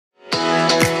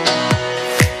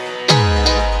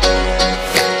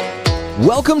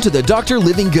Welcome to the Dr.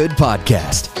 Living Good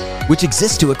podcast, which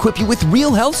exists to equip you with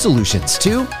real health solutions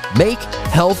to make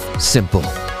health simple.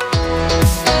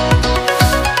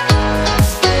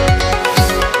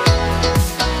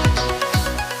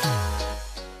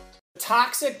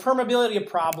 Toxic permeability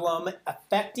problem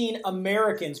affecting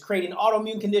Americans, creating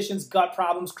autoimmune conditions, gut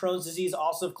problems, Crohn's disease,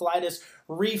 ulcerative colitis,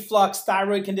 reflux,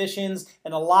 thyroid conditions,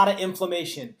 and a lot of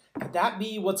inflammation. Could that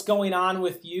be what's going on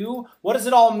with you? What does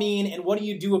it all mean, and what do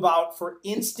you do about for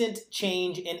instant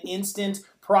change and instant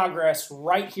progress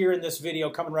right here in this video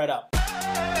coming right up?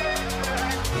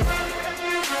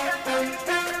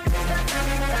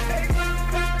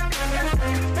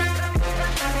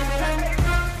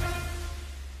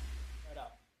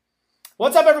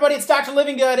 What's up, everybody? It's Dr.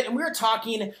 Living Good, and we're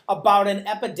talking about an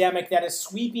epidemic that is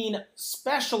sweeping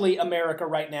especially America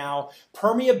right now,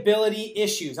 permeability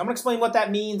issues. I'm going to explain what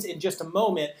that means in just a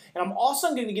moment, and I'm also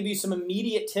going to give you some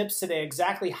immediate tips today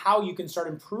exactly how you can start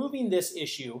improving this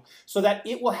issue so that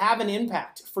it will have an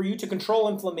impact for you to control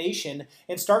inflammation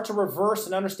and start to reverse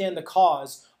and understand the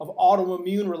cause of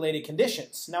autoimmune-related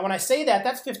conditions. Now, when I say that,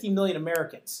 that's 50 million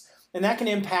Americans. And that can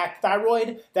impact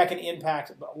thyroid, that can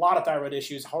impact a lot of thyroid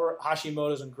issues,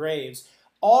 Hashimoto's and Graves',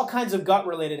 all kinds of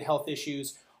gut-related health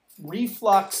issues,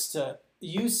 reflux to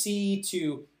UC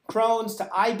to Crohn's to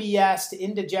IBS to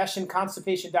indigestion,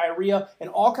 constipation, diarrhea, and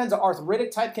all kinds of arthritic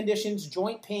type conditions,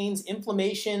 joint pains,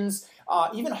 inflammations,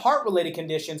 even heart-related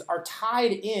conditions are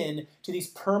tied in to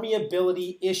these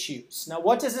permeability issues. Now,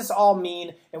 what does this all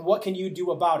mean and what can you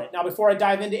do about it? Now, before I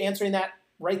dive into answering that,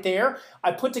 right there,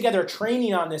 I put together a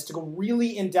training on this to go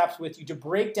really in depth with you to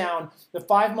break down the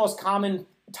 5 most common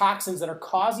toxins that are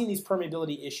causing these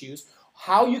permeability issues,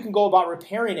 how you can go about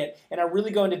repairing it, and I really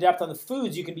go into depth on the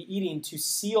foods you can be eating to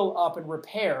seal up and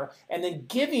repair, and then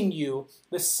giving you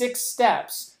the 6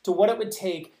 steps to what it would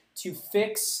take to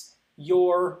fix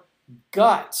your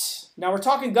gut. Now, we're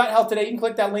talking gut health today. You can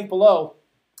click that link below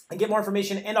and get more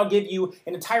information, and I'll give you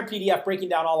an entire PDF breaking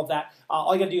down all of that.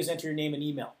 All you got to do is enter your name and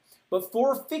email. But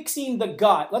for fixing the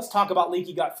gut, let's talk about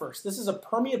leaky gut first. This is a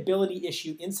permeability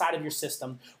issue inside of your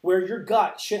system where your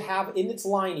gut should have in its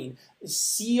lining a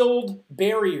sealed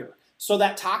barrier so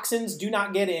that toxins do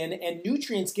not get in and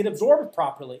nutrients get absorbed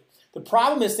properly. The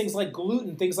problem is things like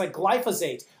gluten, things like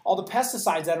glyphosate, all the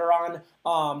pesticides that are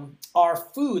on our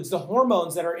foods, the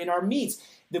hormones that are in our meats,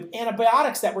 the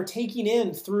antibiotics that we're taking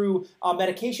in through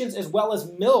medications as well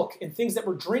as milk and things that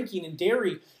we're drinking and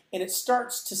dairy. And it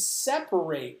starts to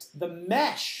separate the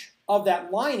mesh of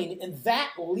that lining, and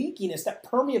that leakiness, that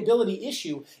permeability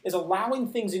issue is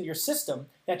allowing things in your system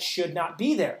that should not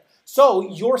be there. So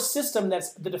your system,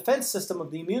 that's the defense system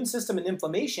of the immune system and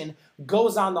inflammation,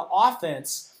 goes on the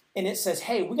offense, and it says,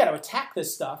 hey, we got to attack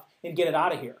this stuff and get it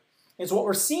out of here. And so what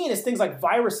we're seeing is things like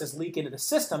viruses leak into the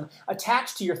system,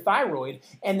 attached to your thyroid,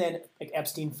 and then like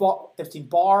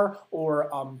Epstein-Barr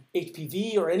or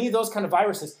HPV or any of those kind of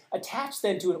viruses attached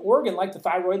then to an organ like the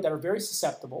thyroid that are very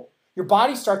susceptible. Your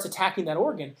body starts attacking that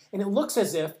organ, and it looks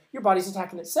as if your body's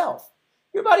attacking itself.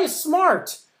 Your body is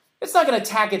smart. It's not going to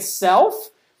attack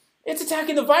itself. It's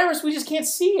attacking the virus. We just can't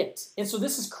see it. And so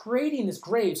this is creating this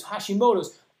Graves',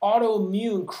 Hashimoto's,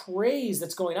 autoimmune craze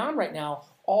that's going on right now,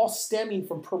 all stemming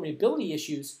from permeability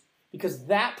issues, because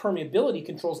that permeability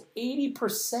controls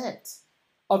 80%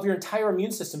 of your entire immune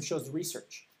system, shows the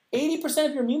research. 80%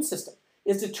 of your immune system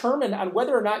is determined on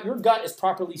whether or not your gut is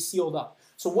properly sealed up.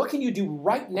 So what can you do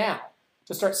right now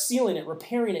to start sealing it,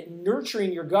 repairing it,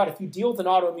 nurturing your gut if you deal with an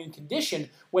autoimmune condition,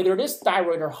 whether it is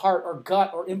thyroid or heart or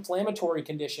gut or inflammatory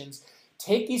conditions?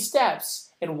 Take these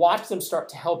steps and watch them start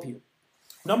to help you.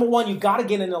 Number 1, you've got to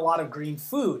get in a lot of green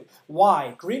food.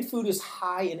 Why? Green food is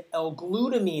high in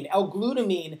L-glutamine.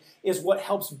 L-glutamine is what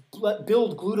helps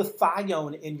build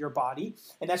glutathione in your body,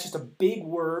 and that's just a big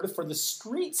word for the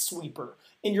street sweeper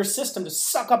in your system to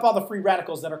suck up all the free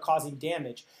radicals that are causing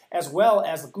damage, as well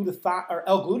as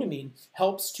L-glutamine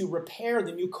helps to repair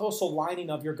the mucosal lining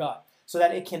of your gut so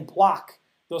that it can block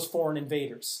those foreign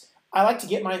invaders. I like to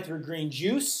get mine through green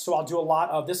juice, so I'll do a lot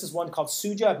of, this is one called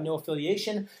Suja, I have no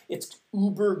affiliation. It's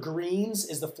Uber Greens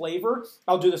is the flavor.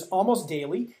 I'll do this almost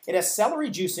daily. It has celery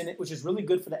juice in it, which is really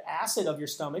good for the acid of your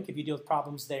stomach if you deal with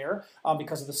problems there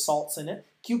because of the salts in it.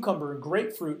 Cucumber and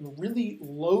grapefruit and really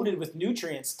loaded with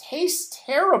nutrients. Tastes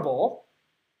terrible.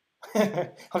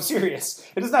 I'm serious.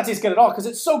 It does not taste good at all because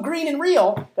it's so green and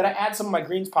real that I add some of my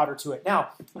greens powder to it. Now,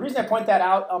 the reason I point that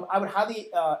out, I would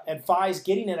highly advise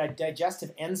getting a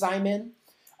digestive enzyme in.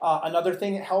 Another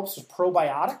thing that helps is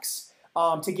probiotics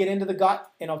to get into the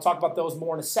gut, and I'll talk about those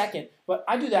more in a second. But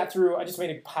I do that through, I just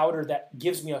made a powder that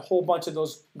gives me a whole bunch of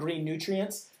those green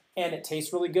nutrients, and it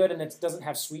tastes really good, and it doesn't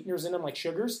have sweeteners in them like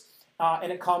sugars.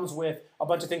 and it comes with a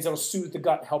bunch of things that will soothe the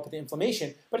gut and help with the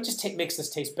inflammation, but it just makes this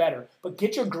taste better. But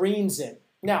get your greens in.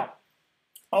 Now,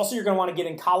 also you're going to want to get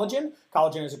in collagen.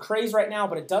 Collagen is a craze right now,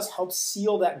 but it does help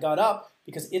seal that gut up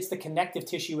because it's the connective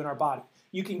tissue in our body.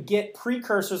 You can get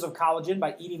precursors of collagen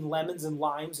by eating lemons and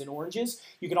limes and oranges.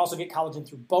 You can also get collagen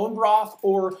through bone broth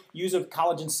or use a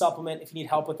collagen supplement if you need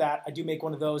help with that. I do make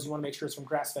one of those. You want to make sure it's from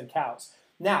grass-fed cows.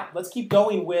 Now, let's keep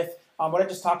going with what I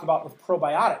just talked about with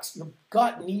probiotics. Your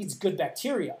gut needs good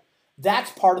bacteria.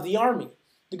 That's part of the army.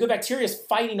 The good bacteria is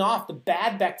fighting off the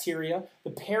bad bacteria,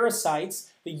 the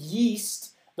parasites, the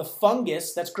yeast, the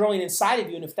fungus that's growing inside of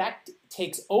you. And if that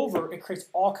takes over, it creates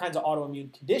all kinds of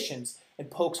autoimmune conditions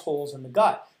and pokes holes in the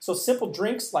gut. So simple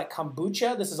drinks like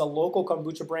kombucha. This is a local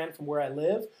kombucha brand from where I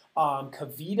live.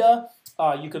 Kavita.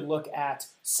 You could look at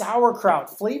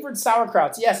sauerkraut, flavored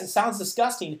sauerkrauts. Yes, it sounds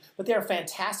disgusting, but they are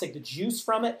fantastic. The juice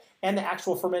from it and the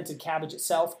actual fermented cabbage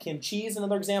itself. Kimchi is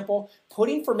another example.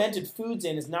 Putting fermented foods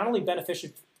in is not only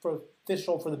beneficial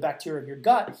for the bacteria of your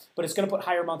gut, but it's going to put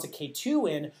higher amounts of K2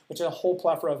 in, which is a whole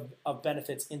plethora of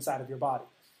benefits inside of your body.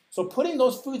 So putting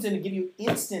those foods in to give you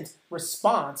instant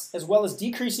response, as well as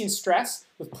decreasing stress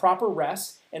with proper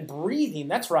rest and breathing.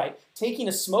 That's right, taking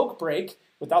a smoke break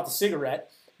without the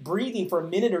cigarette, breathing for a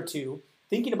minute or two,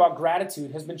 thinking about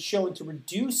gratitude has been shown to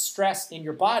reduce stress in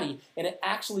your body, and it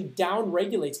actually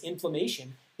down-regulates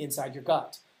inflammation inside your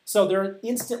gut. So there are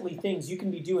instantly things you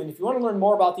can be doing. If you want to learn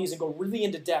more about these and go really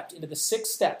into depth into the 6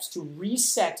 steps to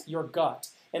reset your gut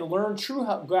and learn true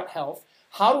gut health,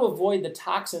 how to avoid the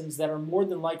toxins that are more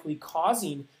than likely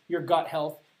causing your gut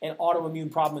health and autoimmune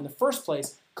problem in the first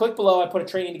place, click below. I put a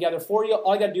training together for you.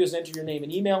 All you got to do is enter your name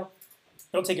and email.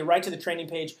 It'll take you right to the training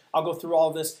page. I'll go through all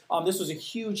of this. This was a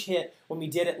huge hit when we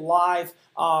did it live,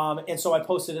 and so I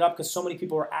posted it up because so many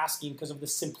people were asking because of the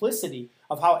simplicity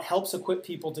of how it helps equip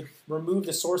people to remove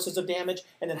the sources of damage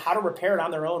and then how to repair it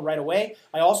on their own right away.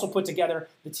 I also put together,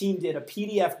 the team did a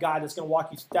PDF guide that's going to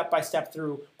walk you step by step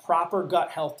through proper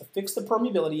gut health to fix the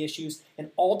permeability issues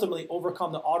and ultimately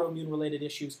overcome the autoimmune related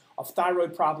issues of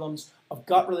thyroid problems, of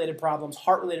gut related problems,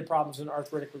 heart related problems, and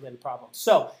arthritic related problems.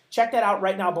 So check that out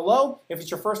right now below. If it's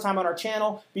your first time on our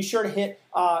channel, be sure to hit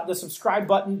the subscribe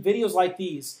button. Videos like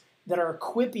these that are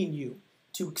equipping you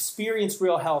to experience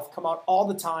real health come out all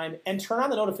the time, and turn on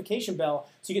the notification bell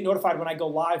so you get notified when I go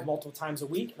live multiple times a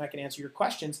week and I can answer your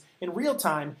questions in real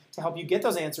time to help you get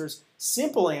those answers,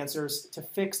 simple answers to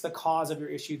fix the cause of your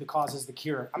issue. The cause is the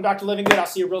cure. I'm Dr. Living Good. I'll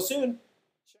see you real soon.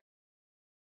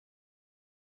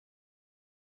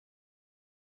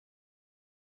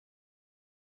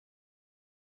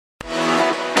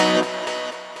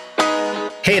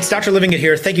 Hey, it's Dr. Living It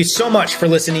here. Thank you so much for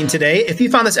listening today. If you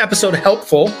found this episode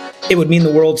helpful, it would mean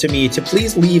the world to me to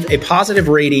please leave a positive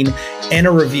rating and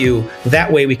a review.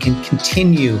 That way we can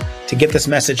continue to get this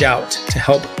message out to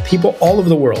help people all over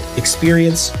the world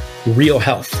experience real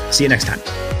health. See you next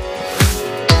time.